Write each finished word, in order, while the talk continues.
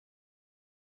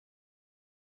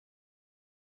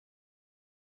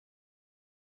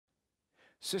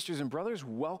Sisters and brothers,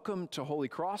 welcome to Holy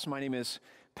Cross. My name is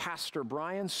Pastor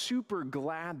Brian. Super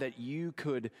glad that you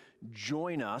could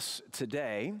join us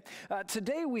today.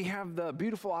 Today we have the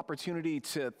beautiful opportunity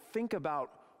to think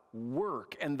about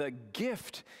work and the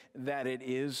gift that it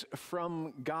is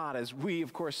from God as we,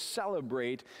 of course,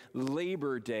 celebrate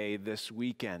Labor Day this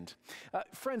weekend.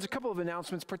 Friends, a couple of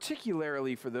announcements,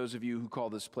 particularly for those of you who call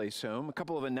this place home, a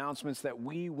couple of announcements that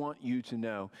we want you to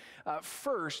know.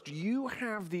 First, you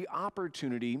have the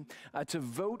opportunity to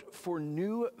vote for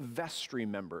new vestry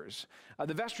members.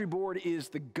 The vestry board is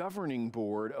the governing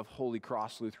board of Holy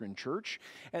Cross Lutheran Church,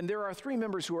 and there are 3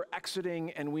 members who are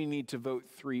exiting, and we need to vote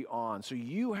 3 on. So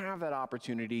you have that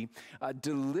opportunity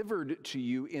delivered to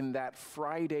you in that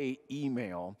Friday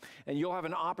email, and you'll have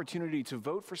an opportunity to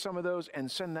vote for some of those and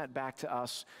send that back to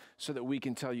us so that we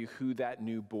can tell you who that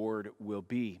new board will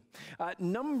be.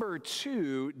 Number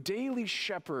 2, Daily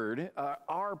Shepherd,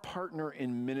 our partner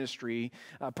in ministry,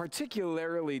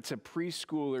 particularly to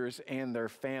preschoolers and their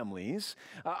families,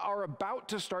 are about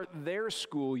to start their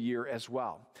school year as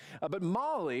well. But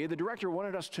Molly, the director,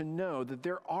 wanted us to know that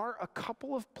there are a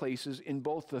couple of places in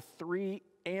both the 3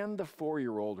 and the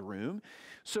 4-year-old room.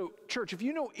 So, church, if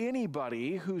you know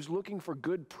anybody who's looking for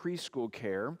good preschool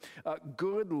care,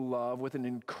 good love with an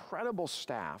incredible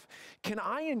staff, can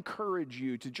I encourage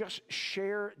you to just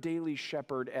share Daily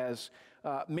Shepherd as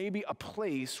maybe a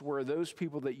place where those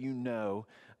people that you know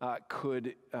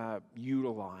could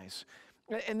utilize?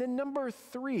 And then number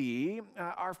 3,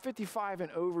 our 55 and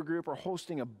over group are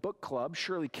hosting a book club.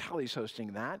 Shirley Kelly's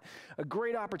hosting that. A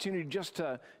great opportunity just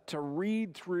to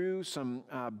read through some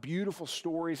beautiful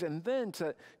stories and then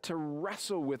to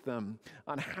wrestle with them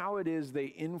on how it is they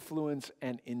influence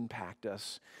and impact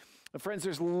us. Friends,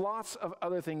 there's lots of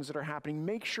other things that are happening.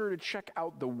 Make sure to check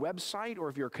out the website, or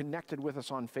if you're connected with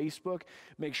us on Facebook,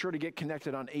 make sure to get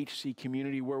connected on HC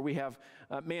Community, where we have,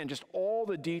 just all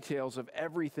the details of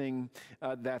everything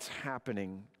that's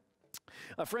happening.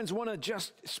 Friends, want to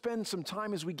just spend some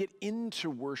time as we get into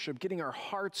worship, getting our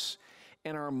hearts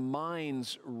and our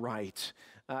minds right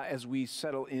as we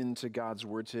settle into God's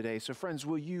Word today. So friends,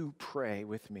 will you pray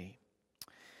with me?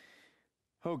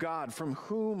 O God, from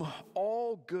whom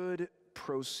all good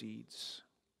proceeds,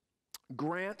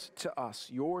 grant to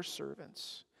us, your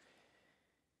servants,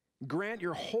 grant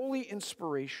your holy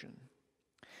inspiration,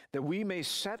 that we may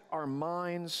set our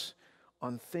minds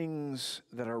on things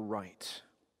that are right.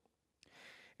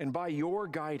 And by your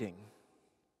guiding,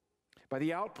 by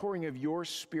the outpouring of your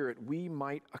Spirit, we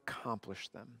might accomplish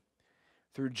them.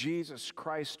 Through Jesus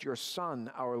Christ, your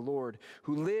Son, our Lord,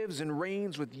 who lives and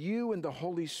reigns with you in the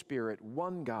Holy Spirit,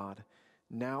 one God,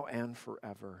 now and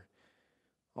forever.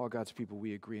 All God's people,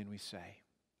 we agree and we say,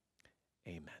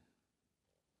 amen.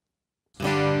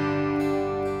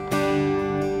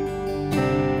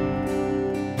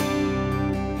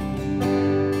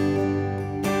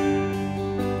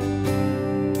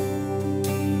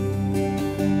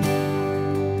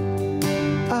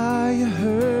 Are you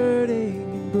hurting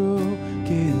and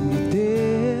broken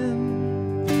within,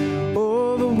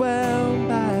 overwhelmed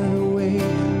by the weight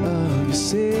of your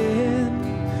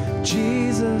sin?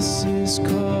 Jesus is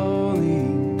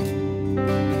calling.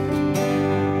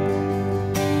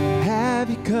 Have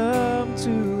you come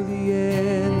to the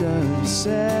end of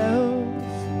yourself?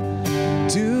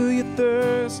 Do you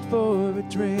thirst for a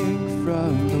drink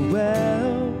from the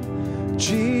well?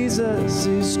 Jesus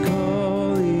is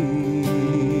calling.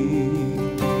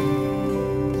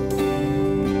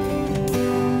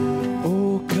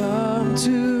 Oh, come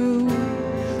to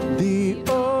the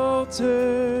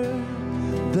altar.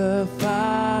 The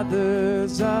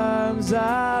Father's arms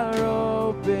are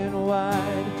open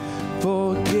wide.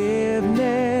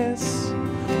 Forgiveness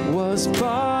was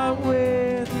bought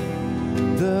with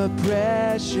the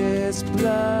precious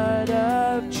blood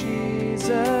of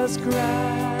Jesus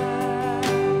Christ.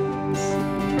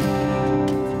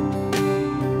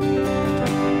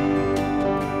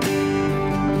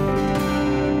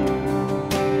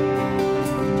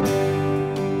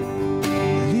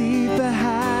 Leave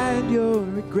behind your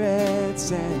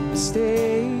regrets and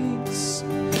mistakes.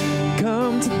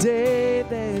 Come today,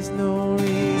 there's no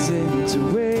reason to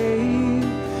wait.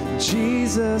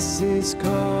 Jesus is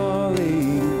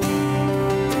calling.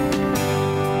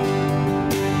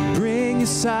 Bring your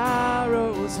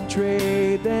sorrows and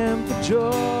trade them for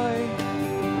joy.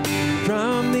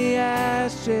 From the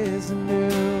ashes a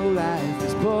new life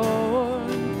is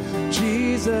born.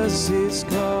 Jesus is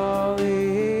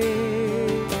calling.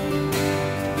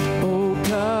 Oh,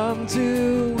 come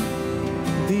to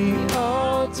the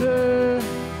altar.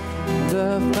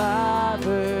 The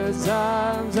Father's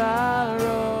arms are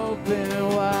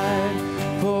open wide.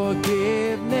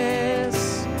 Forgive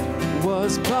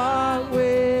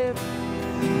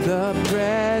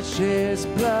precious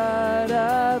blood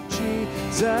of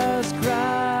Jesus Christ.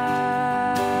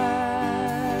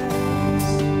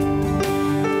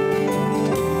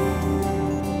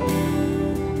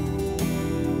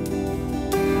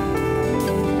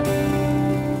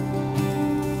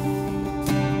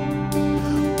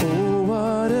 Oh,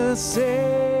 what a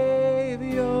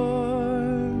Savior,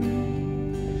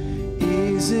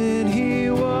 isn't He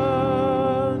wonderful?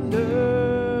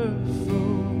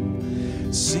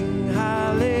 Sing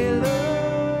hallelujah,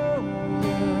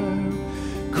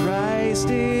 Christ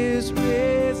is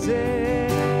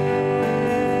risen.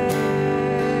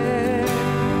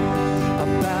 I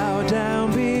bow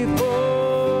down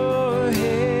before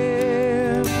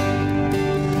Him,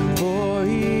 for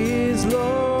He is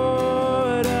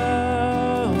Lord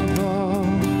of all.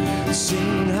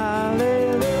 Sing hallelujah,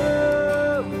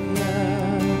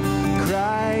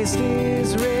 Christ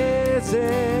is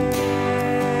risen.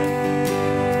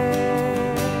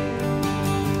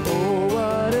 Oh,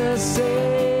 what a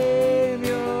Savior,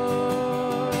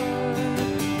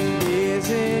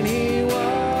 isn't He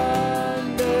wonderful?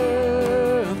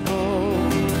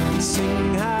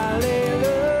 Sing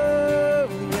hallelujah,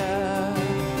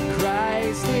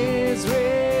 Christ is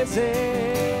risen.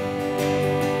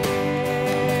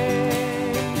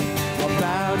 I'll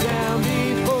bow down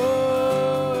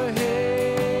before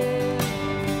Him,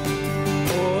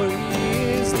 for He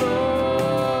is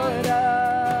Lord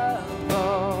of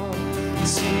all.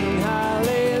 Sing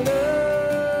hallelujah,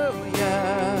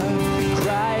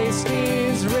 Christ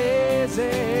is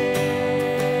risen.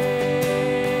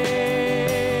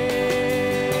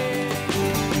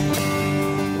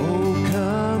 Oh,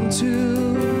 come to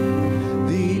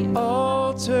the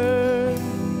altar,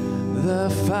 the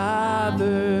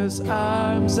Father's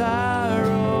arms are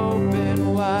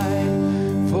open wide.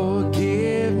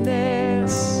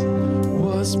 Forgiveness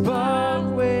was bought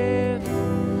with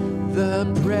the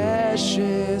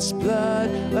precious blood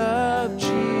of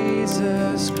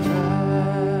Jesus Christ.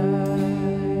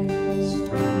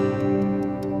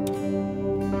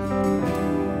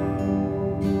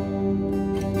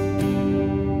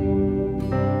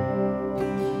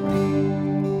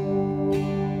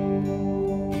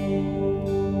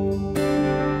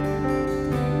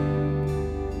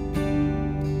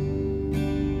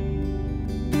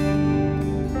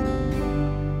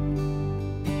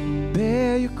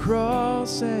 Bear your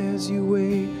cross as you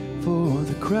wait for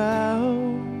the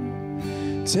crowd.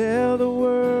 Tell the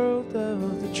world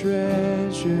of the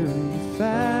treasure you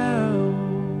found.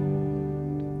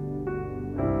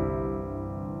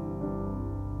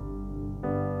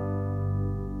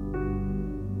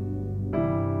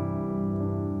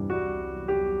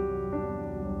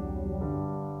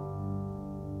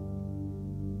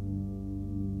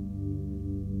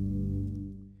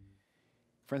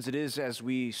 Friends, it is as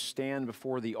we stand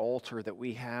before the altar that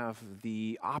we have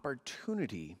the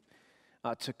opportunity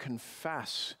to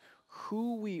confess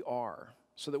who we are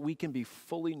so that we can be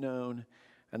fully known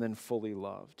and then fully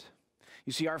loved.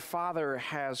 You see, our Father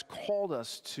has called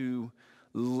us to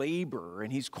labor,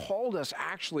 and He's called us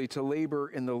actually to labor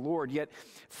in the Lord, yet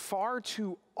far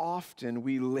too often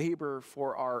we labor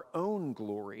for our own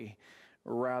glory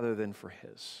rather than for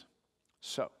His.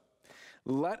 So,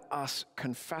 let us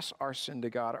confess our sin to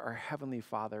God, our Heavenly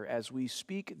Father, as we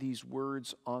speak these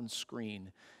words on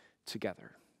screen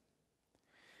together.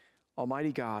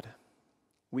 Almighty God,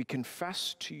 we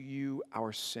confess to You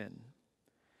our sin.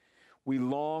 We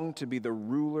long to be the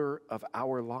ruler of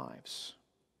our lives.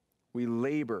 We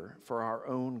labor for our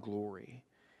own glory.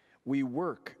 We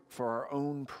work for our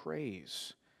own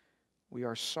praise. We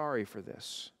are sorry for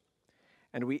this,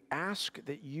 and we ask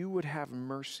that You would have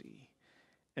mercy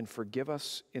and forgive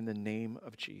us in the name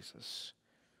of Jesus.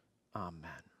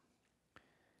 Amen.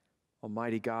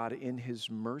 Almighty God, in His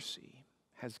mercy,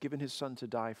 has given His Son to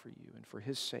die for you, and for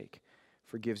His sake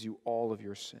forgives you all of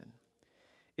your sin.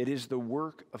 It is the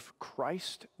work of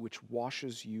Christ which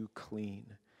washes you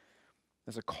clean.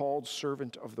 As a called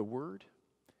servant of the Word,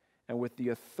 and with the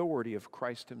authority of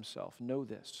Christ Himself, know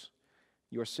this: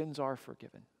 your sins are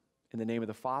forgiven. In the name of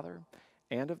the Father,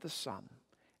 and of the Son,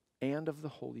 and of the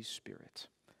Holy Spirit.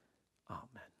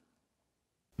 Amen.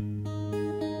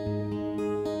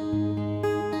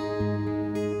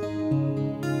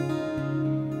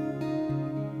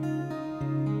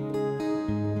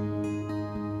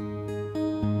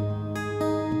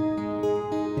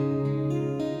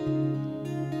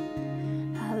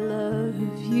 I love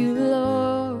You,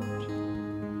 Lord.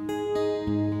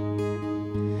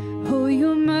 Oh,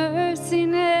 Your mercy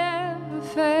never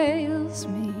fails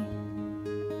me.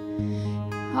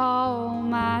 All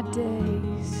my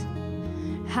days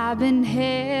I've been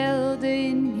held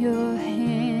in Your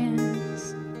hand.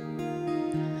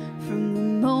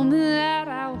 moment that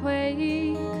I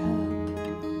wake up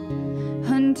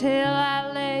until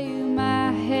I lay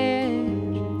my head,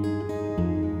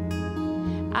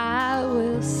 I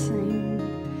will sing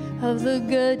of the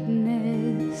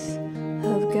goodness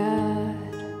of God.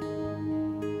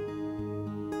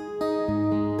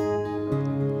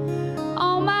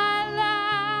 All my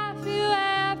life you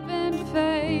have been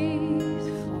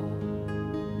faithful.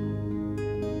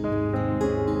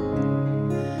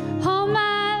 All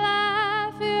my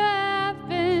life you have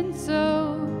been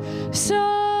so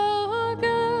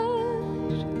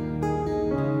good.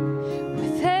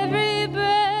 With every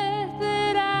breath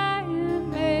that I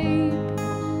am able,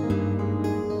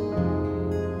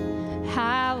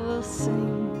 I will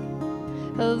sing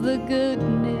of the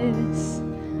goodness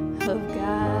of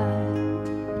God.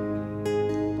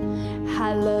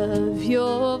 I love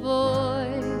your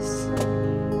voice.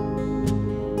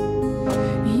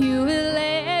 You will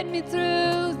lead me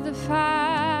through the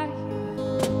fire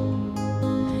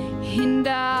in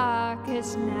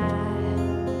darkest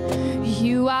night.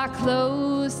 You are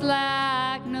close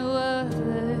like no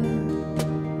other.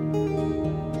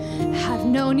 I've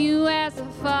known you as a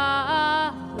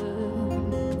father.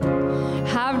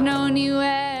 I've known you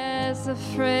as a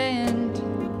friend.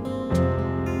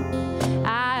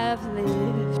 I've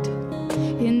lived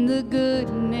in the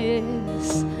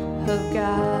goodness of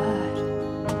God.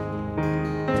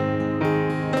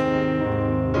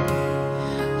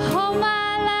 All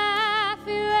my life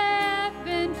you have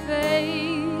been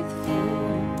faithful.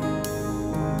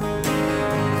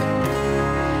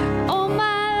 All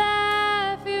my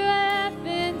life you have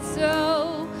been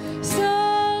so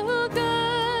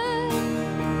good.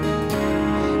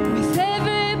 With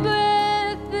every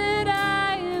breath that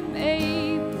I am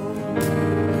able,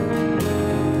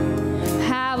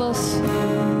 I will sing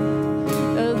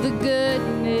of the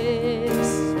goodness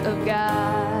of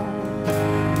God.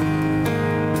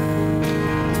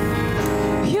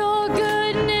 Your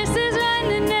goodness is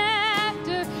running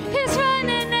after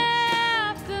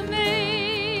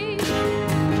me.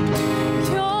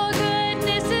 Your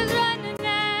goodness is running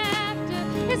after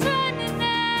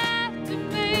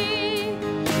me.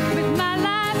 With my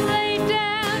life laid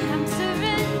down, I'm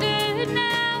surrendered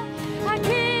now. I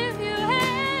give you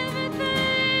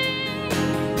everything.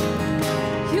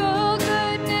 Your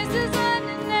goodness is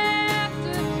running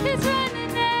after me.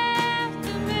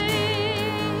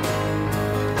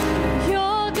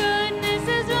 Your goodness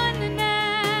is running after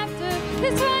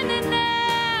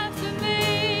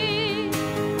me.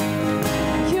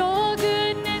 Your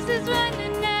goodness is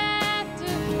running after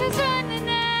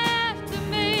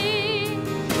me.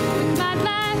 With my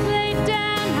life laid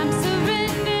down, I'm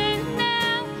surrendered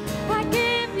now. I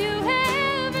give you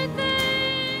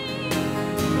everything.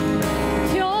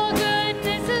 Your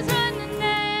goodness is running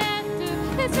after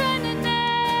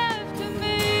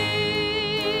me.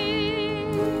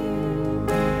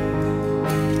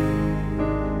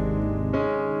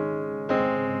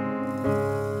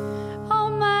 All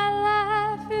my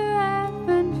life you have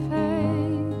been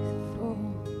faithful.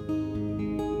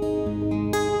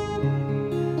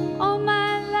 All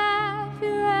my life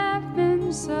you have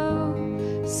been so good.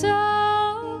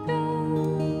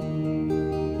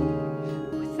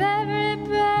 With every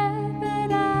breath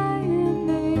that I am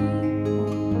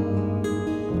able,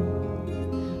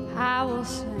 I will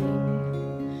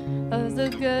sing of the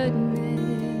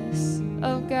goodness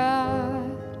of God.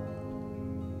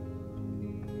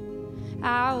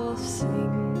 I will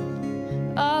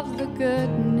sing of the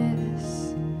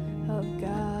goodness of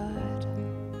God.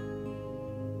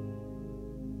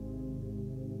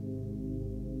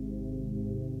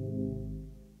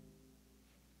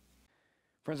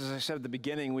 Friends, as I said at the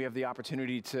beginning, we have the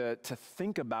opportunity to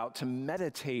think about, to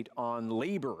meditate on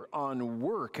labor, on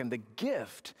work, and the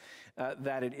gift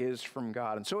that it is from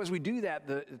God. And so as we do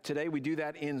that, today we do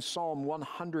that in Psalm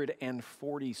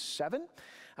 147,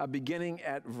 beginning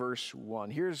at verse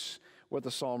 1. Here's what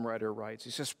the psalm writer writes.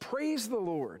 He says, "Praise the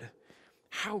Lord.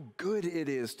 How good it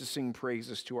is to sing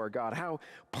praises to our God. How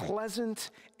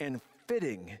pleasant and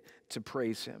fitting to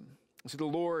praise him. So the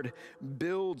Lord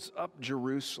builds up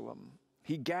Jerusalem.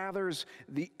 He gathers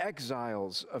the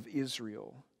exiles of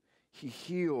Israel. He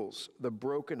heals the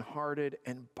brokenhearted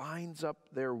and binds up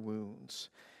their wounds.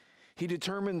 He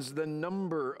determines the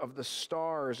number of the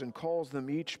stars and calls them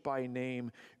each by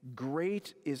name.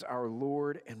 Great is our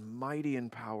Lord and mighty in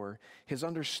power. His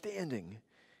understanding,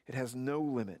 it has no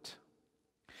limit.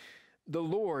 The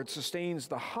Lord sustains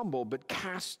the humble, but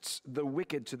casts the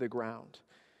wicked to the ground.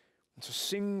 And so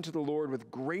sing to the Lord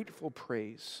with grateful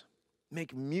praise.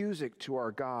 Make music to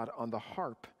our God on the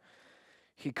harp.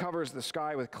 He covers the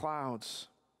sky with clouds.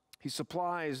 He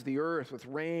supplies the earth with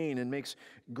rain and makes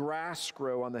grass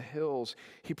grow on the hills.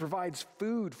 He provides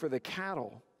food for the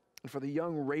cattle and for the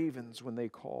young ravens when they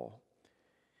call.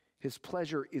 His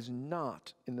pleasure is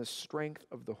not in the strength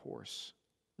of the horse,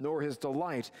 nor his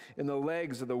delight in the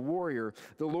legs of the warrior.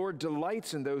 The Lord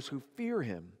delights in those who fear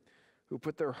him, who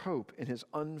put their hope in his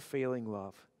unfailing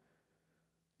love.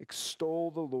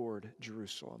 Extol the Lord,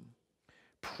 Jerusalem.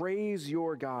 Praise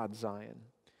your God, Zion.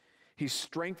 He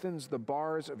strengthens the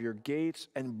bars of your gates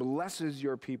and blesses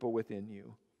your people within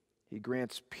you. He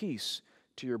grants peace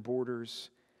to your borders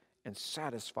and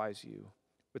satisfies you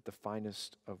with the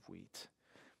finest of wheat.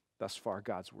 Thus far,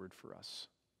 God's word for us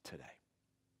today.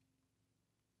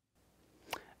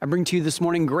 I bring to you this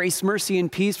morning grace, mercy,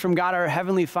 and peace from God our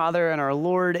Heavenly Father and our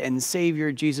Lord and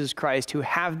Savior Jesus Christ, who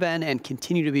have been and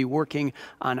continue to be working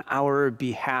on our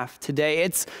behalf today.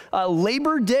 It's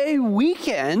Labor Day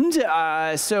weekend,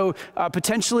 so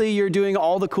potentially you're doing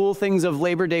all the cool things of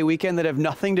Labor Day weekend that have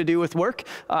nothing to do with work,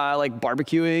 like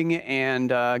barbecuing and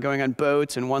going on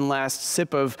boats and one last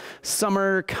sip of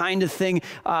summer kind of thing.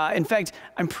 In fact,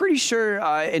 I'm pretty sure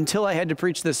until I had to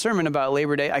preach this sermon about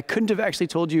Labor Day, I couldn't have actually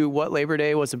told you what Labor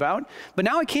Day was about, but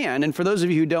now I can. And for those of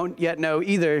you who don't yet know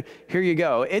either, here you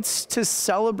go. It's to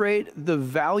celebrate the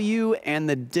value and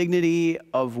the dignity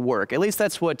of work. At least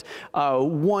that's what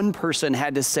one person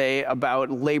had to say about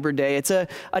Labor Day. It's a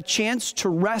chance to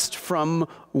rest from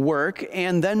work,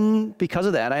 and then because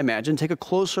of that, I imagine, take a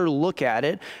closer look at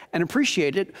it and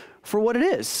appreciate it for what it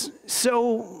is.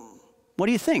 So what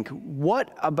do you think?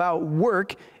 What about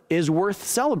work is worth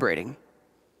celebrating?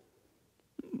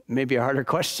 Maybe a harder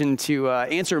question to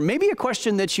answer. Maybe a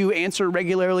question that you answer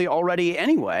regularly already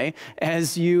anyway,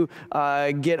 as you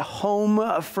get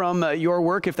home from your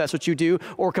work, if that's what you do,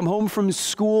 or come home from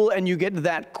school and you get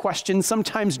that question,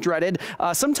 sometimes dreaded,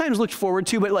 sometimes looked forward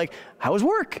to, but like, how was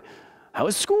work? How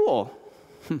was school?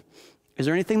 Is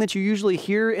there anything that you usually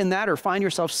hear in that or find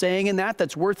yourself saying in that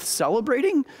that's worth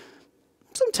celebrating?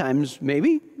 Sometimes,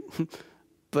 maybe,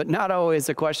 but not always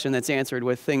a question that's answered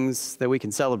with things that we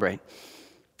can celebrate.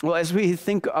 Well, as we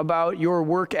think about your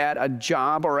work at a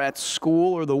job or at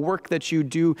school or the work that you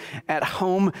do at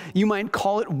home, you might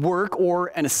call it work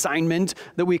or an assignment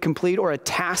that we complete or a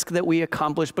task that we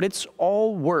accomplish, but it's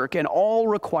all work and all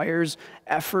requires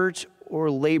effort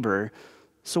or labor.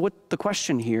 So what the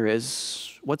question here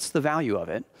is, what's the value of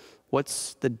it?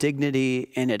 What's the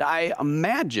dignity in it? I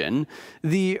imagine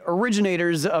the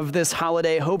originators of this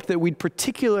holiday hoped that we'd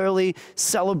particularly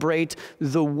celebrate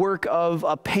the work of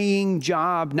a paying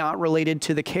job not related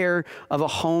to the care of a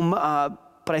home. But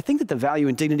I think that the value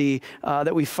and dignity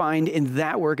that we find in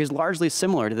that work is largely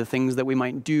similar to the things that we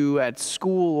might do at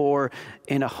school or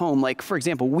in a home. Like, for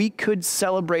example, we could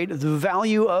celebrate the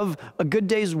value of a good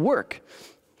day's work.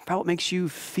 How it makes you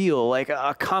feel like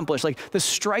accomplished, like the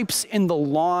stripes in the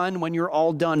lawn when you're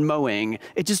all done mowing.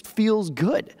 It just feels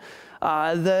good.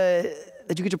 That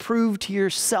you get to prove to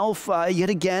yourself yet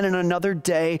again in another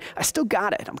day, I still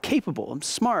got it. I'm capable. I'm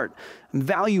smart. I'm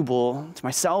valuable to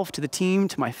myself, to the team,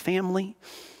 to my family.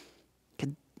 I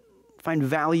can find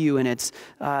value in it,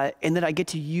 and that I get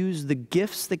to use the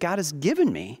gifts that God has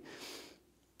given me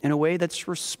in a way that's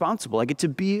responsible. I get to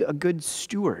be a good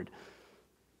steward.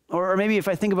 Or maybe if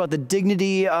I think about the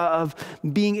dignity of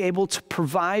being able to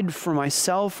provide for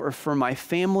myself or for my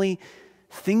family,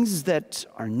 things that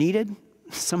are needed,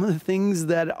 some of the things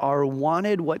that are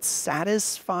wanted, what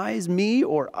satisfies me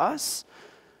or us,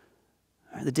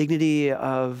 the dignity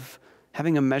of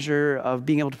having a measure of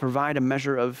being able to provide a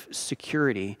measure of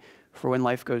security for when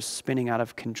life goes spinning out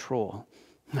of control.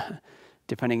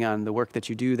 Depending on the work that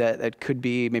you do, that could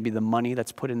be maybe the money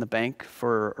that's put in the bank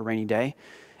for a rainy day.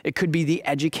 It could be the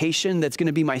education that's going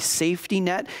to be my safety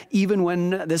net, even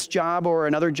when this job or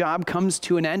another job comes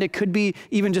to an end. It could be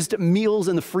even just meals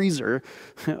in the freezer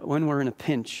when we're in a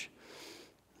pinch.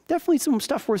 Definitely some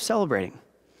stuff worth celebrating,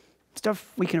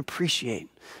 stuff we can appreciate,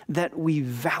 that we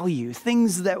value,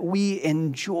 things that we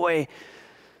enjoy.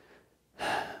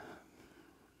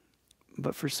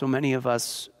 But for so many of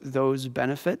us, those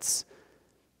benefits,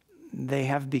 they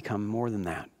have become more than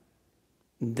that.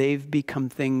 They've become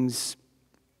things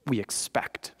we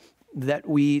expect, that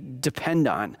we depend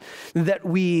on, that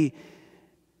we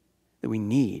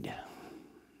need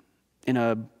in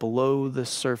a below the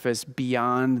surface,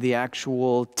 beyond the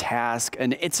actual task.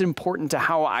 And it's important to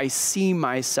how I see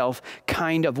myself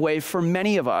kind of way. For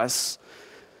many of us,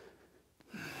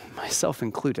 myself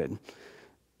included,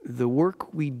 the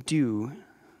work we do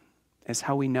is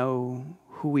how we know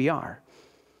who we are.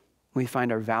 We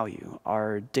find our value,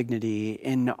 our dignity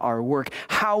in our work.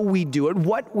 How we do it,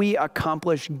 what we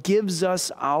accomplish gives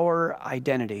us our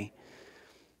identity.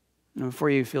 And before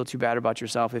you feel too bad about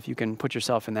yourself, if you can put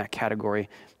yourself in that category,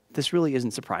 this really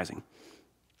isn't surprising.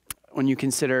 When you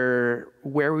consider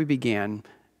where we began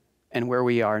and where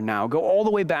we are now, go all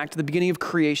the way back to the beginning of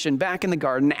creation, back in the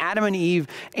garden, Adam and Eve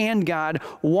and God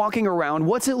walking around.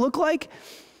 What's it look like?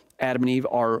 Adam and Eve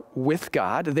are with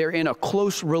God. They're in a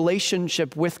close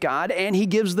relationship with God, and he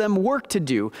gives them work to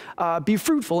do. Be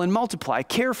fruitful and multiply,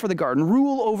 care for the garden,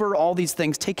 rule over all these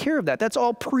things, take care of that. That's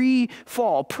all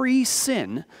pre-fall,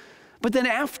 pre-sin. But then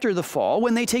after the fall,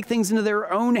 when they take things into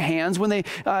their own hands, when they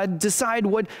decide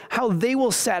how they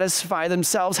will satisfy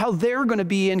themselves, how they're going to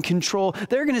be in control,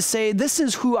 they're going to say, this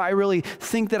is who I really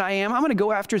think that I am. I'm going to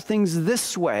go after things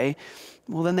this way.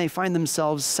 Well, then they find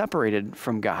themselves separated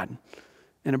from God,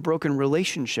 in a broken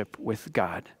relationship with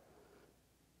God,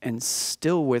 and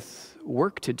still with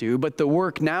work to do. But the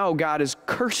work now, God has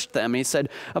cursed them. He said,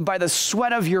 by the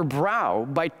sweat of your brow,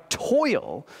 by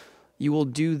toil, you will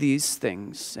do these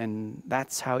things. And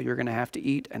that's how you're going to have to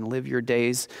eat and live your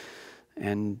days.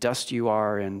 And dust you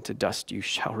are, and to dust you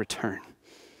shall return.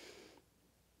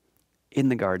 In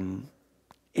the garden,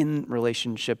 in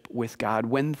relationship with God,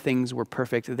 when things were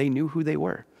perfect, they knew who they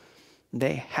were.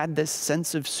 They had this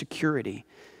sense of security.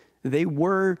 They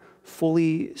were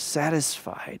fully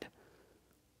satisfied.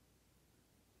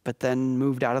 But then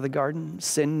moved out of the garden,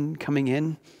 sin coming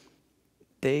in,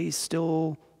 they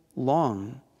still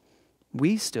long.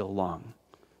 We still long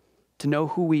to know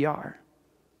who we are.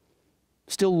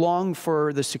 Still long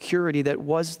for the security that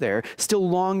was there. Still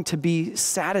long to be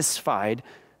satisfied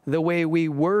the way we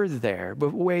were there, the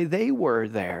way they were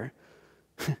there.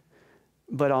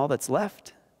 But all that's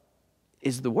left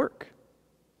is the work.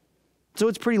 So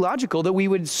it's pretty logical that we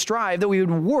would strive, that we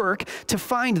would work to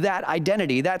find that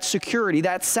identity, that security,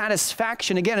 that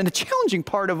satisfaction again. And the challenging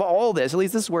part of all this, at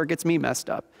least this is where it gets me messed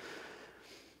up,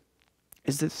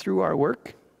 is that through our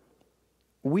work,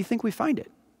 we think we find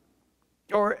it.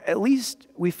 Or at least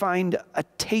we find a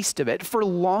taste of it for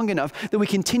long enough that we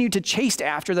continue to chase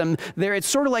after them there. It's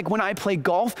sort of like when I play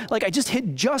golf, like I just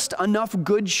hit just enough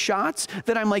good shots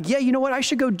that I'm like, yeah, you know what? I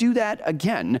should go do that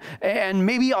again. And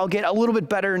maybe I'll get a little bit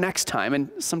better next time. And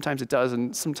sometimes it does,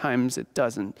 and sometimes it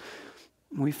doesn't.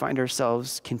 We find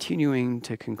ourselves continuing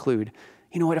to conclude,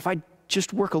 you know what? If I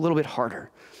just work a little bit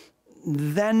harder,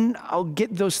 then I'll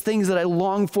get those things that I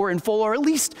long for in full, or at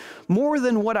least more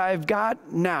than what I've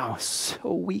got now.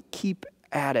 So we keep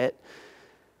at it.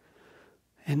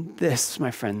 And this,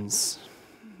 my friends,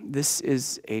 this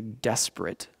is a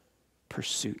desperate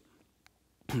pursuit.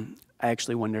 I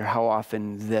actually wonder how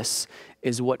often this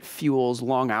is what fuels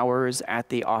long hours at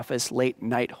the office, late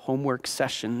night homework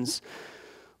sessions,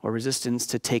 or resistance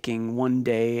to taking one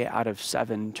day out of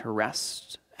 7 to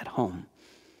rest at home.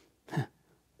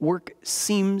 Work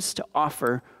seems to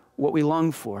offer what we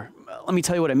long for. Let me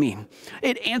tell you what I mean.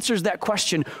 It answers that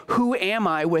question, who am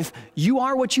I, with you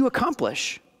are what you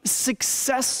accomplish.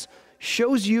 Success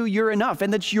shows you you're enough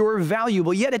and that you're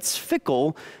valuable, yet it's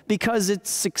fickle because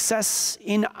it's success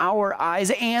in our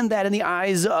eyes and that in the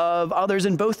eyes of others,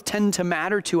 and both tend to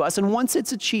matter to us. And once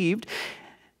it's achieved,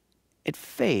 it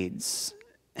fades.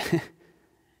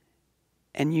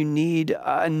 And you need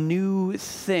a new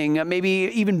thing, maybe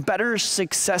even better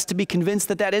success, to be convinced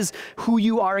that that is who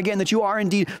you are again, that you are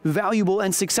indeed valuable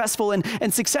and successful.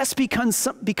 And success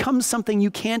becomes something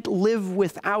you can't live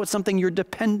without, something you're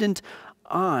dependent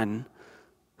on.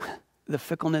 The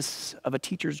fickleness of a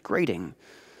teacher's grading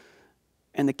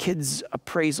and the kids'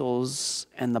 appraisals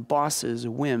and the boss's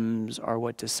whims are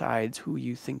what decides who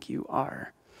you think you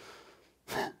are.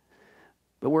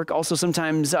 But work also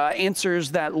sometimes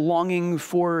answers that longing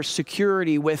for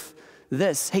security with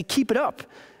this: hey, keep it up,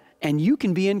 and you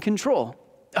can be in control.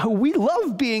 We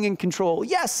love being in control.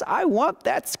 Yes, I want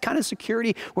that kind of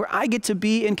security where I get to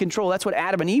be in control. That's what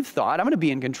Adam and Eve thought. I'm going to be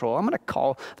in control. I'm going to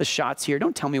call the shots here.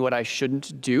 Don't tell me what I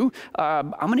shouldn't do.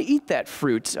 I'm going to eat that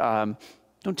fruit. Don't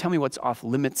tell me what's off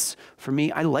limits for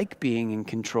me. I like being in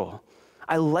control.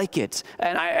 I like it,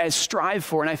 and I strive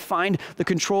for, and I find the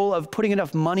control of putting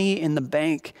enough money in the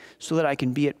bank so that I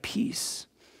can be at peace.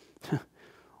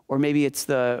 Or maybe it's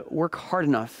the work hard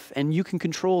enough, and you can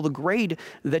control the grade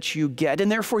that you get, and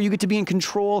therefore you get to be in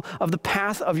control of the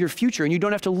path of your future, and you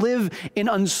don't have to live in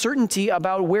uncertainty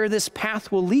about where this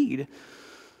path will lead.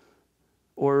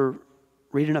 Or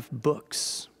read enough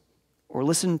books, or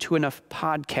listen to enough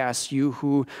podcasts, you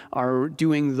who are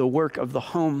doing the work of the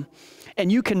home. And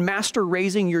you can master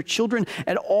raising your children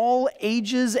at all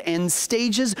ages and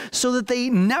stages so that they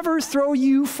never throw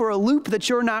you for a loop that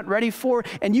you're not ready for,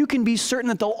 and you can be certain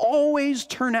that they'll always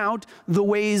turn out the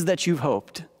ways that you've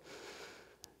hoped.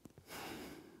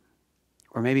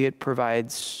 Or maybe it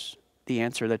provides the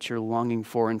answer that you're longing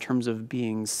for in terms of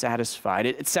being satisfied.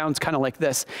 It sounds kind of like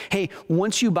this. Hey,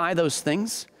 once you buy those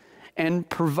things and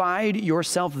provide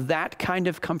yourself that kind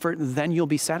of comfort, then you'll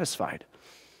be satisfied.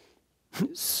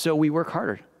 So we work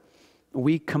harder.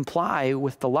 We comply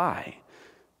with the lie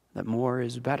that more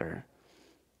is better.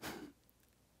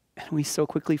 And we so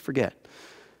quickly forget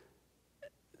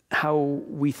how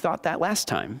we thought that last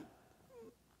time.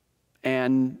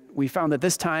 And we found that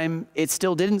this time it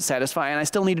still didn't satisfy, and I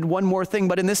still needed one more thing.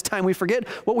 But in this time, we forget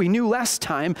what we knew last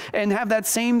time and have that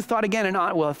same thought again. And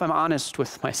well, if I'm honest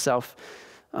with myself,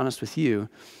 honest with you,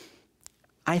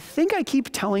 I think I keep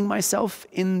telling myself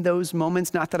in those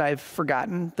moments, not that I've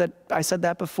forgotten that I said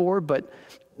that before, but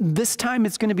this time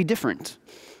it's going to be different.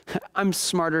 I'm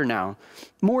smarter now,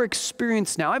 more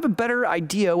experienced now. I have a better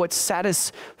idea what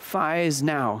satisfies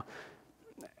now.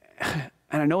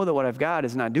 And I know that what I've got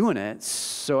is not doing it,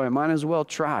 so I might as well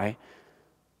try.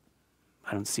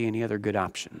 I don't see any other good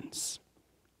options.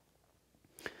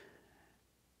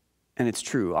 And it's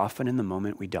true, often in the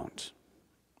moment we don't.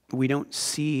 We don't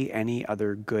see any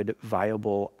other good,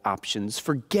 viable options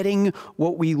for getting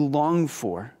what we long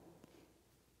for.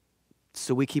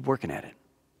 So we keep working at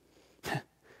it.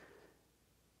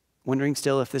 Wondering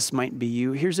still if this might be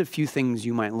you? Here's a few things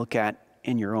you might look at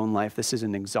in your own life. This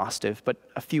isn't exhaustive, but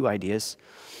a few ideas.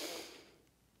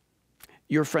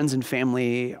 Your friends and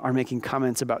family are making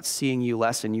comments about seeing you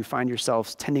less, and you find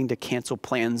yourselves tending to cancel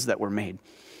plans that were made.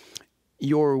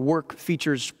 Your work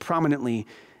features prominently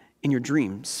in your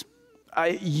dreams.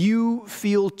 You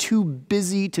feel too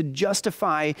busy to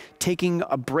justify taking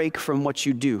a break from what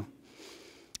you do.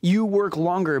 You work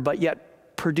longer, but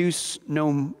yet produce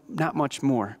not much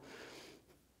more.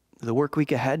 The work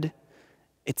week ahead,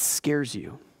 it scares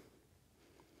you.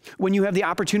 When you have the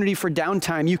opportunity for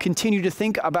downtime, you continue to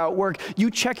think about work.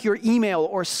 You check your email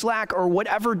or Slack or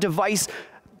whatever device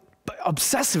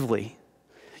obsessively.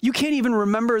 You can't even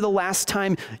remember the last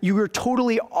time you were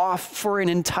totally off for an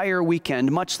entire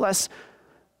weekend, much less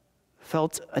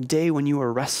felt a day when you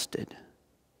were rested.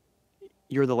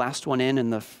 You're the last one in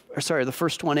and the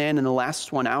first one in and the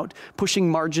last one out,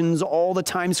 pushing margins all the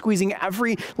time, squeezing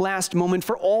every last moment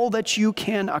for all that you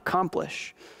can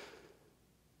accomplish.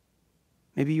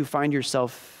 Maybe you find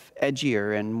yourself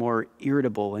edgier and more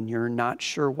irritable and you're not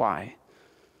sure why.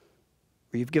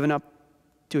 Or you've given up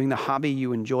doing the hobby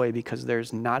you enjoy because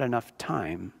there's not enough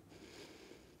time.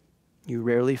 You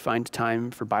rarely find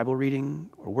time for Bible reading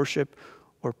or worship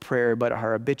or prayer, but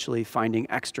are habitually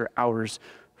finding extra hours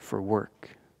for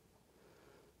work.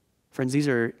 Friends, these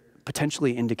are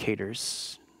potentially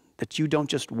indicators that you don't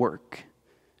just work,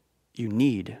 you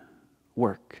need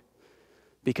work,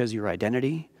 because your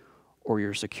identity or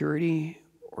your security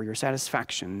or your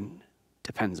satisfaction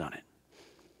depends on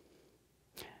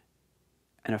it.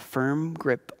 And a firm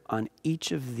grip on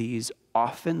each of these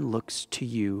often looks to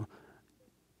you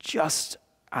just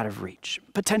out of reach,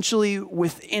 potentially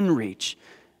within reach,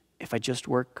 if I just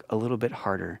work a little bit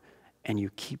harder, and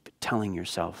you keep telling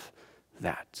yourself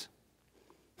that.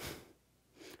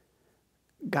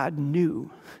 God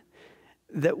knew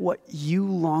that what you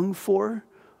long for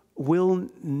will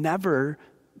never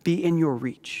be in your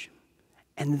reach.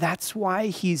 And that's why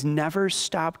he's never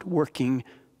stopped working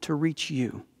to reach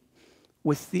you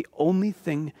with the only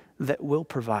thing that will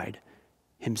provide: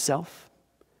 himself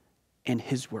and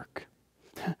his work.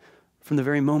 From the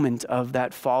very moment of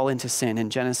that fall into sin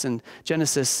in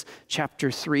Genesis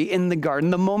chapter 3, in the garden,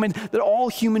 the moment that all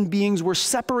human beings were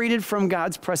separated from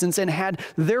God's presence and had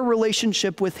their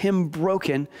relationship with him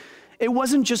broken, it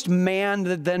wasn't just man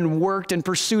that then worked and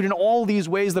pursued in all these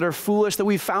ways that are foolish that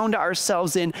we found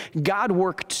ourselves in. God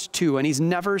worked too, and he's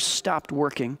never stopped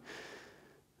working.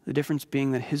 The difference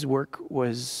being that his work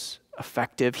was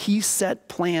effective. He set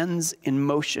plans in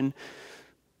motion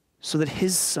so that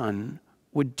his son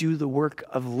would do the work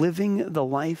of living the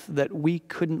life that we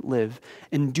couldn't live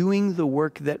and doing the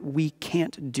work that we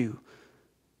can't do,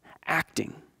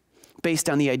 acting based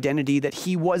on the identity that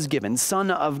he was given, Son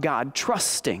of God,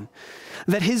 trusting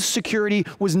that his security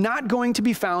was not going to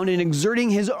be found in exerting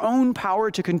his own power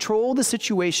to control the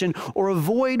situation or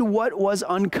avoid what was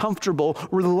uncomfortable,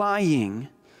 relying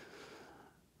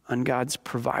on God's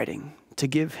providing to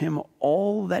give him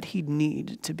all that he'd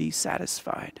need to be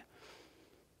satisfied.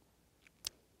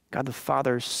 God the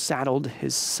Father saddled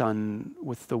his Son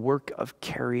with the work of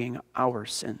carrying our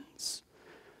sins,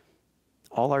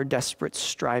 all our desperate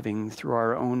striving through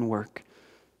our own work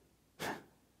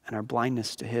and our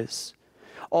blindness to his,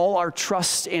 all our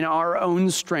trust in our own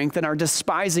strength and our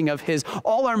despising of his,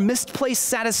 all our misplaced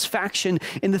satisfaction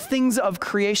in the things of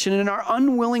creation and our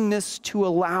unwillingness to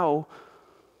allow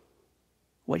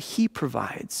what he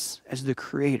provides as the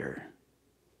creator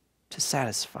to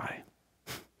satisfy.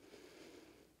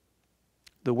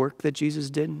 The work that Jesus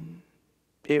did,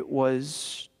 it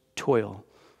was toil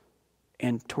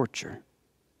and torture.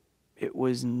 It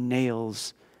was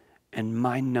nails and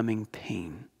mind-numbing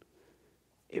pain.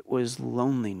 It was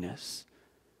loneliness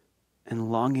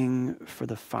and longing for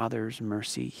the Father's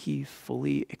mercy. He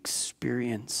fully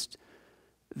experienced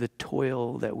the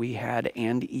toil that we had,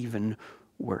 and even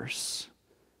worse.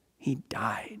 He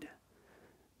died,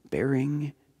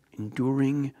 bearing,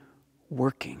 enduring,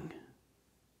 working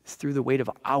through the weight of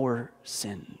our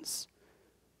sins.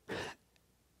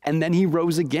 And then he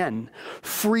rose again,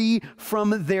 free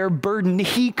from their burden.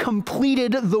 He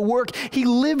completed the work. He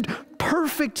lived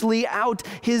perfectly out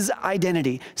his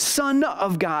identity, Son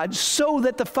of God, so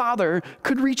that the Father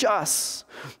could reach us.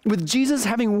 With Jesus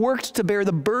having worked to bear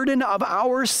the burden of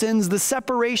our sins, the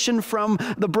separation from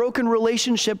the broken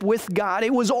relationship with God,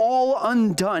 it was all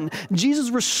undone. Jesus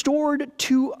restored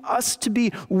to us to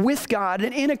be with God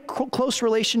and in a close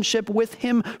relationship with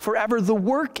him forever. The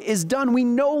work is done. We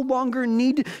no longer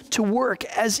need to work,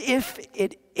 as if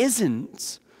it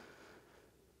isn't.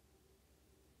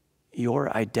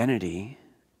 Your identity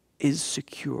is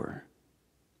secure.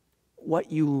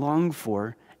 What you long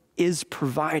for is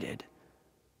provided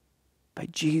by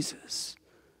Jesus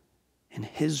and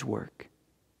his work.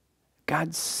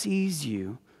 God sees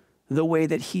you the way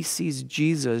that he sees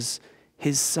Jesus,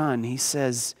 his son. He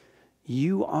says,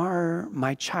 "You are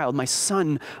my child, my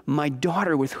son, my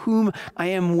daughter, with whom I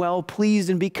am well pleased."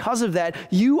 And because of that,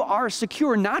 you are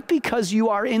secure, not because you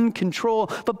are in control,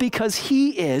 but because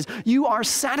he is. You are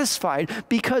satisfied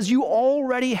because you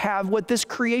already have what this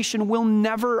creation will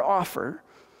never offer: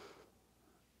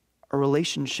 a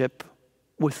relationship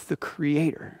with the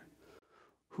Creator,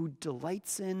 who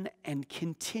delights in and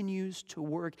continues to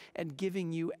work at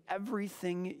giving you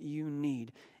everything you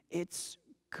need. It's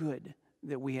good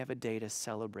that we have a day to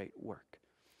celebrate work.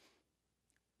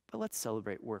 But let's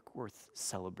celebrate work worth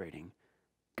celebrating,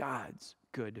 God's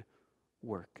good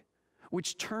work,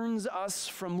 which turns us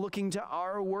from looking to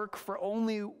our work for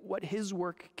only what his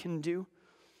work can do,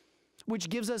 which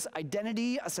gives us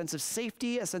identity, a sense of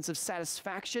safety, a sense of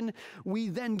satisfaction. We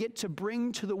then get to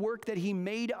bring to the work that he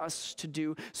made us to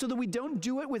do, so that we don't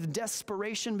do it with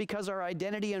desperation because our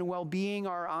identity and well-being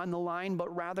are on the line,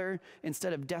 but rather,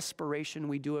 instead of desperation,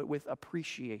 we do it with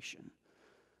appreciation.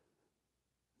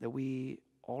 That we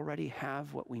already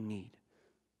have what we need,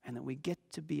 and that we get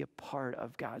to be a part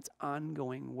of God's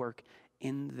ongoing work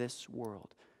in this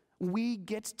world. We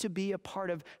get to be a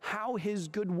part of how his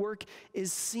good work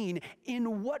is seen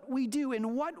in what we do,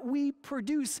 in what we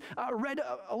produce. Read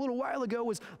a little while ago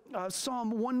was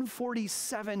Psalm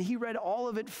 147. He read all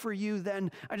of it for you then.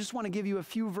 I just want to give you a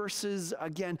few verses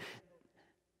again.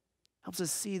 Helps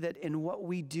us see that in what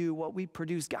we do, what we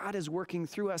produce, God is working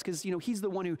through us, because he's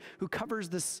the one who covers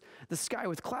the sky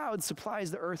with clouds, supplies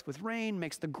the earth with rain,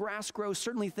 makes the grass grow.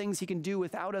 Certainly things he can do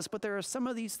without us, but there are some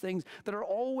of these things that are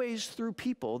always through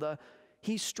people.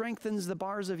 He strengthens the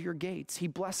bars of your gates. He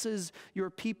blesses your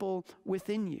people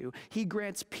within you. He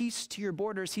grants peace to your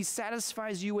borders. He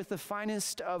satisfies you with the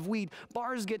finest of wheat.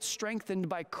 Bars get strengthened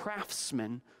by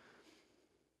craftsmen.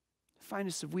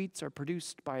 Finest of wheats are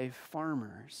produced by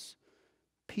farmers.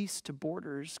 Peace to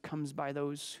borders comes by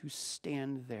those who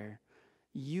stand there.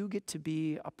 You get to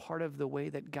be a part of the way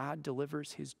that God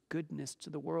delivers his goodness to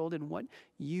the world in what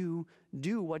you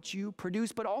do, what you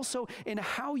produce, but also in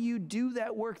how you do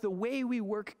that work. The way we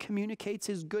work communicates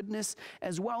his goodness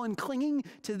as well. And clinging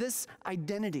to this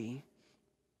identity,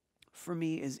 for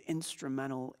me, is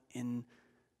instrumental in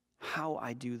how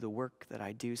I do the work that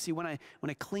I do. See, when I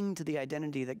cling to the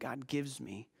identity that God gives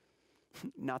me,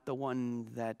 not the one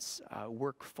that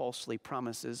work falsely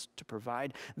promises to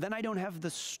provide, then I don't have the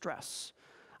stress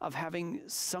of having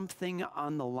something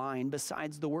on the line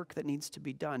besides the work that needs to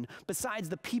be done, besides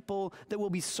the people that will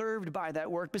be served by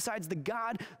that work, besides the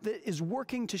God that is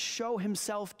working to show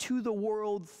himself to the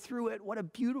world through it. What a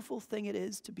beautiful thing it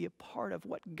is to be a part of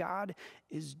what God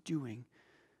is doing.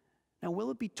 Now,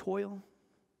 will it be toil,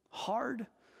 hard,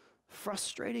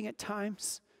 frustrating at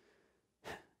times?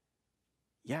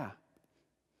 Yeah,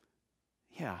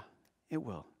 it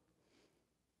will.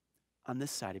 On this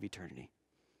side of eternity.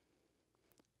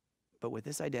 But with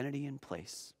this identity in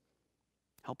place,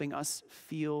 helping us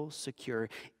feel secure,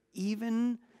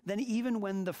 even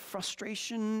when the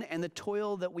frustration and the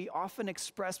toil that we often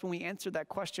express when we answer that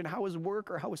question, how is work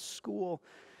or how is school,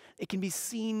 it can be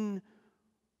seen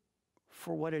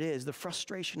for what it is. The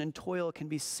frustration and toil can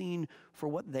be seen for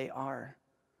what they are.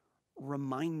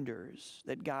 reminders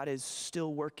that God is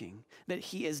still working, that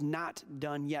he is not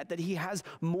done yet, that he has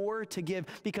more to give,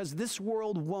 because this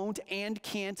world won't and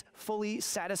can't fully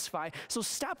satisfy. So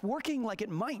stop working like it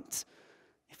might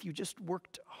if you just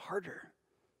worked harder.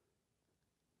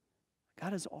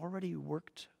 God has already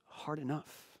worked hard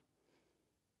enough.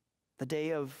 The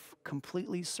day of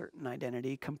completely certain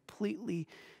identity, complete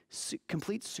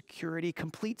security,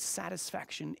 complete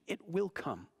satisfaction, it will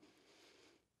come.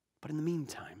 But in the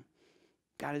meantime,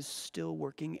 God is still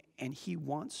working, and he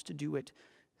wants to do it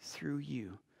through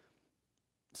you.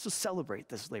 So celebrate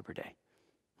this Labor Day,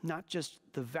 not just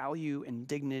the value and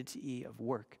dignity of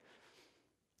work,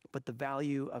 but the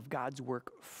value of God's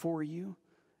work for you,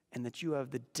 and that you have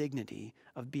the dignity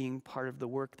of being part of the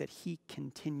work that he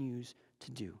continues to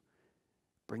do,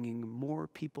 bringing more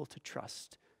people to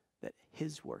trust that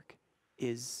his work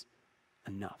is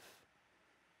enough.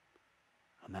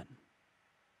 Amen.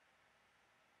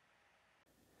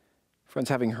 Friends,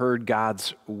 having heard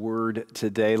God's word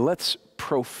today, let's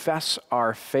profess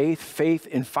our faith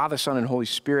in Father, Son, and Holy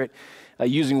Spirit,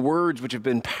 using words which have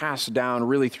been passed down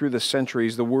really through the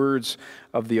centuries, the words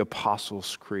of the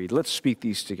Apostles' Creed. Let's speak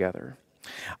these together.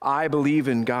 I believe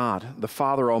in God, the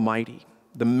Father Almighty,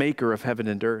 the maker of heaven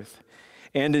and earth,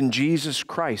 and in Jesus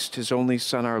Christ, his only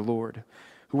Son, our Lord,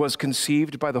 who was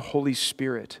conceived by the Holy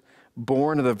Spirit,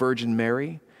 born of the Virgin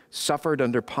Mary, suffered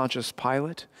under Pontius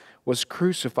Pilate, was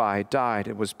crucified, died,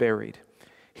 and was buried.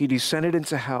 He descended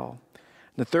into hell.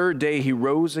 The third day he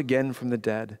rose again from the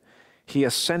dead. He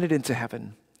ascended into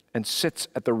heaven and sits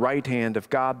at the right hand of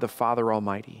God the Father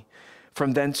Almighty.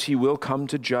 From thence he will come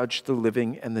to judge the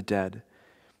living and the dead.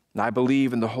 And I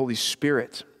believe in the Holy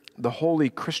Spirit, the holy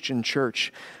Christian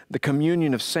church, the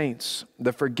communion of saints,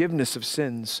 the forgiveness of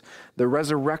sins, the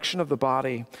resurrection of the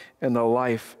body, and the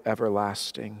life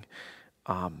everlasting.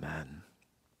 Amen.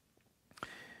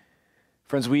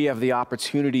 Friends, we have the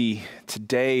opportunity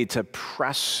today to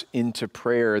press into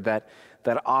prayer, that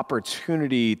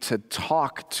opportunity to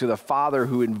talk to the Father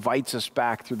who invites us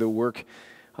back through the work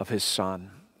of his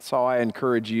Son. So I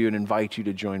encourage you and invite you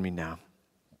to join me now.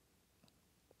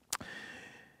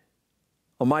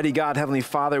 Almighty God, Heavenly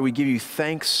Father, we give you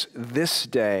thanks this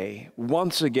day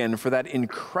once again for that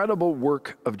incredible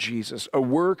work of Jesus, a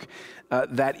work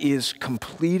that is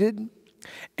completed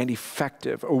and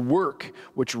effective, a work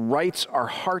which rights our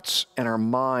hearts and our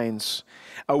minds,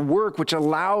 a work which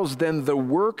allows then the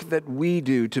work that we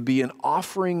do to be an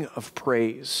offering of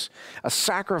praise, a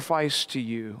sacrifice to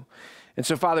you. And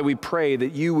so, Father, we pray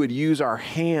that you would use our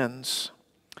hands,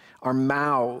 our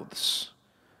mouths,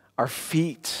 our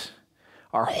feet,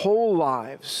 our whole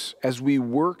lives as we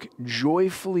work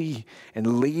joyfully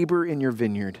and labor in your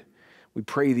vineyard. We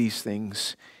pray these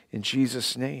things in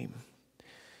Jesus' name.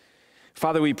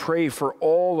 Father, we pray for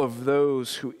all of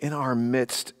those who in our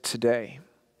midst today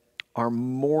are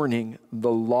mourning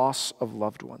the loss of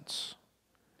loved ones.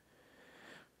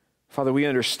 Father, we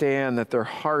understand that their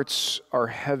hearts are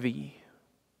heavy.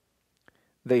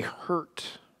 They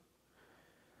hurt.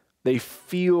 They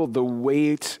feel the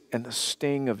weight and the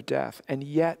sting of death. And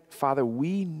yet, Father,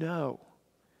 we know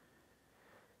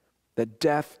that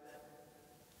death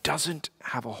doesn't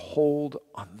have a hold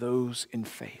on those in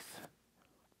faith,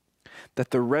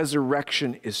 that the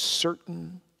resurrection is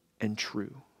certain and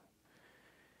true.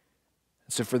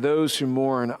 So for those who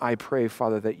mourn, I pray,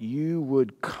 Father, that you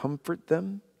would comfort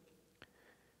them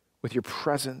with your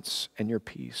presence and your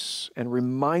peace, and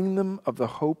remind them of the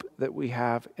hope that we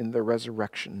have in the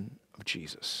resurrection of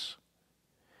Jesus.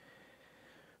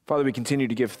 Father, we continue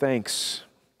to give thanks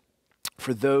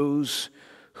for those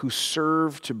who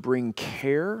serve to bring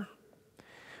care,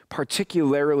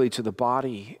 particularly to the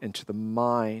body and to the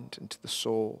mind and to the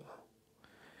soul.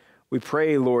 We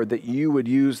pray, Lord, that you would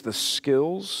use the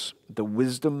skills, the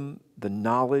wisdom, the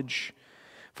knowledge,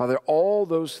 Father, all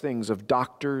those things of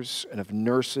doctors and of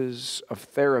nurses,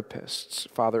 of therapists,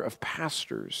 Father, of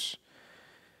pastors,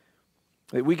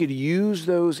 that we could use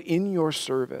those in your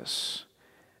service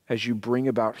as you bring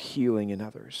about healing in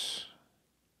others.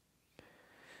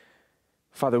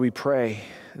 Father, we pray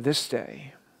this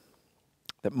day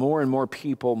that more and more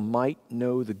people might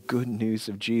know the good news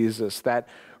of Jesus, that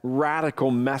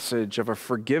radical message of a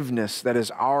forgiveness that is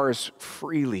ours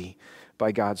freely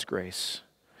by God's grace.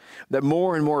 That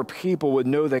more and more people would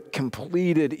know the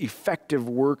completed, effective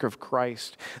work of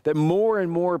Christ. That more and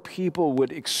more people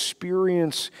would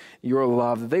experience your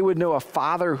love. That they would know a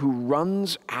Father who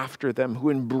runs after them, who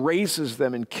embraces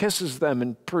them and kisses them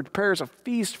and prepares a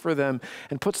feast for them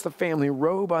and puts the family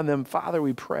robe on them. Father,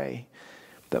 we pray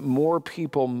that more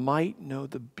people might know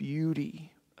the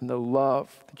beauty and the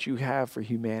love that you have for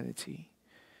humanity.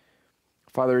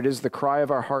 Father, it is the cry of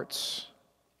our hearts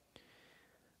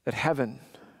that heaven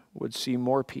would see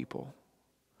more people,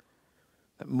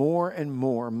 that more and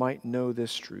more might know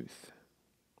this truth.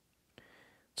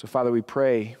 So, Father, we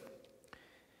pray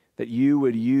that you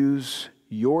would use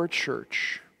your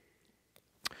church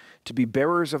to be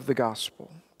bearers of the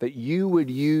gospel, that you would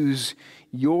use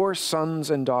your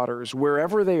sons and daughters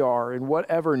wherever they are, in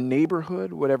whatever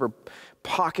neighborhood, whatever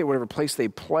pocket, whatever place they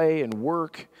play and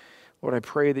work. Lord, I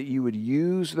pray that you would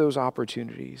use those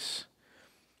opportunities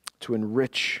to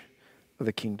enrich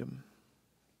the kingdom.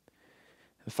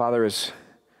 And Father, as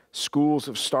schools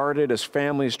have started, as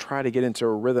families try to get into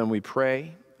a rhythm, we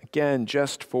pray, again,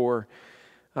 just for,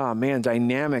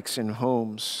 dynamics in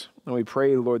homes. And we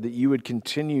pray, Lord, that you would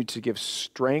continue to give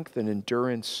strength and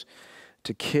endurance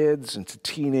to kids and to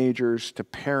teenagers, to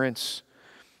parents,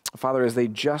 Father, as they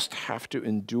just have to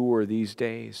endure these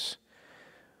days.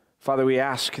 Father, we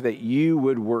ask that you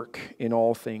would work in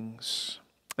all things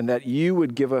and that you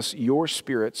would give us your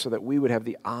Spirit so that we would have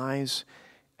the eyes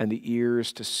and the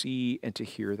ears to see and to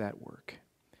hear that work.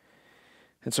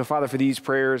 And so, Father, for these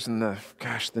prayers and the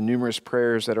numerous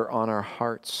prayers that are on our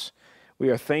hearts, we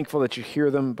are thankful that you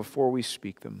hear them before we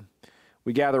speak them.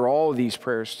 We gather all of these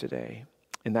prayers today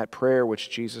in that prayer which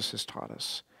Jesus has taught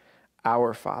us.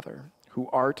 Our Father, who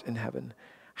art in heaven,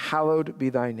 hallowed be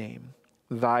thy name.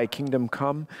 Thy kingdom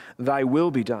come, thy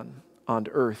will be done on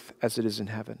earth as it is in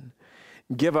heaven.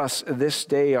 Give us this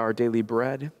day our daily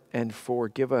bread, and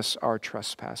forgive us our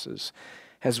trespasses,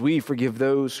 as we forgive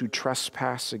those who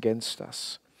trespass against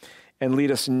us. And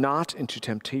lead us not into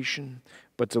temptation,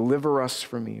 but deliver us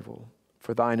from evil.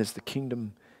 For thine is the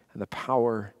kingdom and the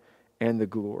power and the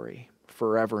glory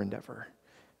forever and ever.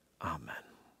 Amen.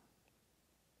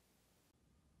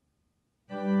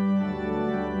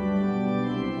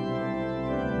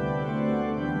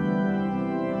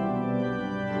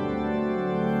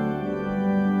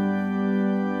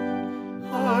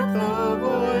 Hark the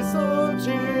voice of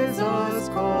Jesus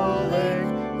calling,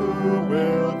 who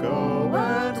will go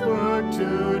and work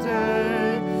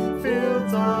today?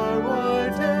 Fields are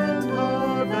white and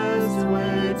harvest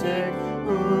waiting,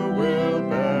 who will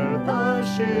bear the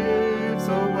sheaves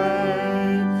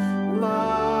away?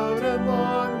 Loud and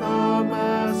long the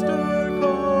Master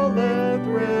calleth,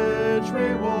 rich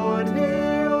reward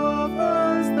he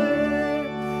offers thee.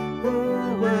 Who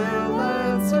will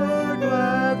answer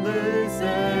gladly,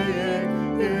 saying,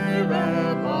 Here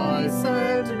am I,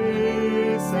 send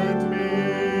me, send me.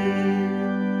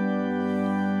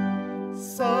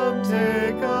 Some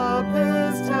take up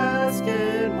his task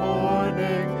in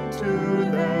mourning, to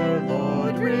their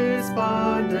Lord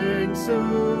responding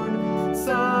soon.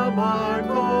 Some are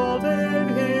called in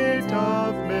heat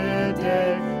of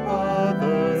midday,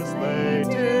 others late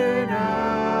in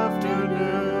afternoon.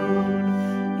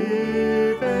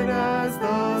 Even as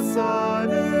the sun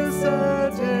is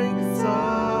setting,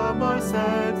 some are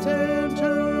sent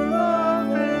into the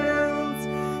fields,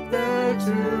 there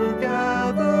to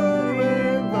gather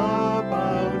in the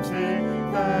bounty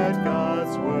that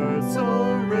God's word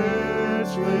so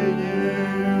richly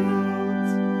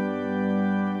yields.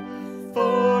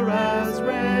 For as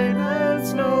rain and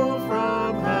snow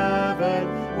from heaven,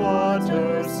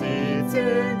 water seeds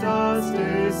in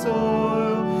dusty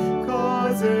soil,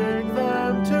 causing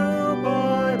them to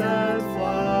bud and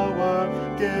flower,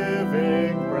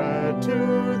 giving bread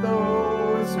to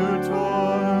those who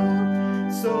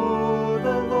toil. So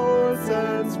the Lord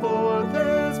sends forth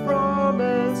his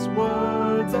promised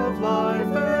words of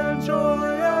life and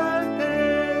joy and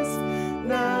peace,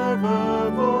 never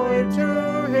void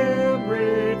to him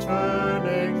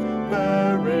returning,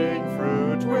 bearing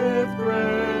fruit with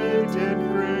great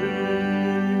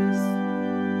increase.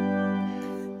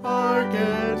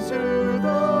 Hearken to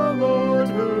the Lord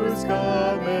whose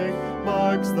coming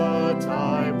marks the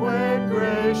time when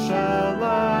grace shall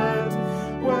land,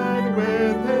 when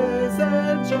with his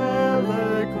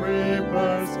angelic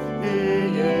reapers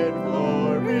he in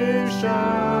glory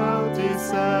shall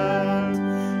descend.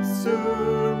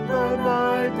 Soon the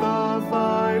night, the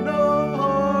final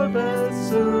harvest,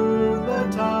 soon the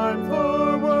time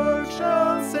for work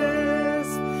shall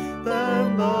cease.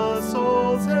 Then the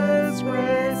souls his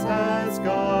grace has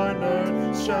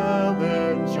garnered shall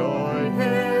enjoy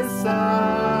his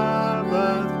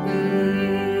Sabbath peace.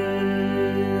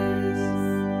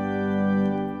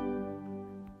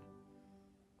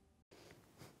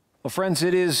 Well, Friends,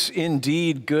 it is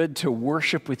indeed good to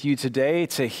worship with you today,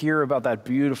 to hear about that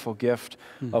beautiful gift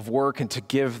of work and to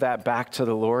give that back to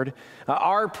the Lord.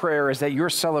 Our prayer is that your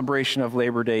celebration of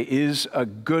Labor Day is a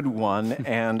good one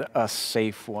and a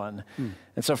safe one.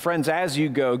 And so, friends, as you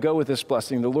go with this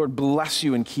blessing. The Lord bless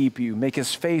you and keep you, make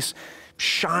his face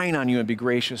shine on you and be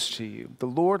gracious to you. The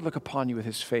Lord look upon you with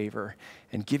his favor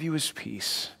and give you his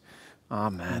peace.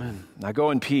 Amen. Now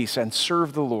go in peace and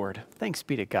serve the Lord. Thanks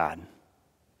be to God.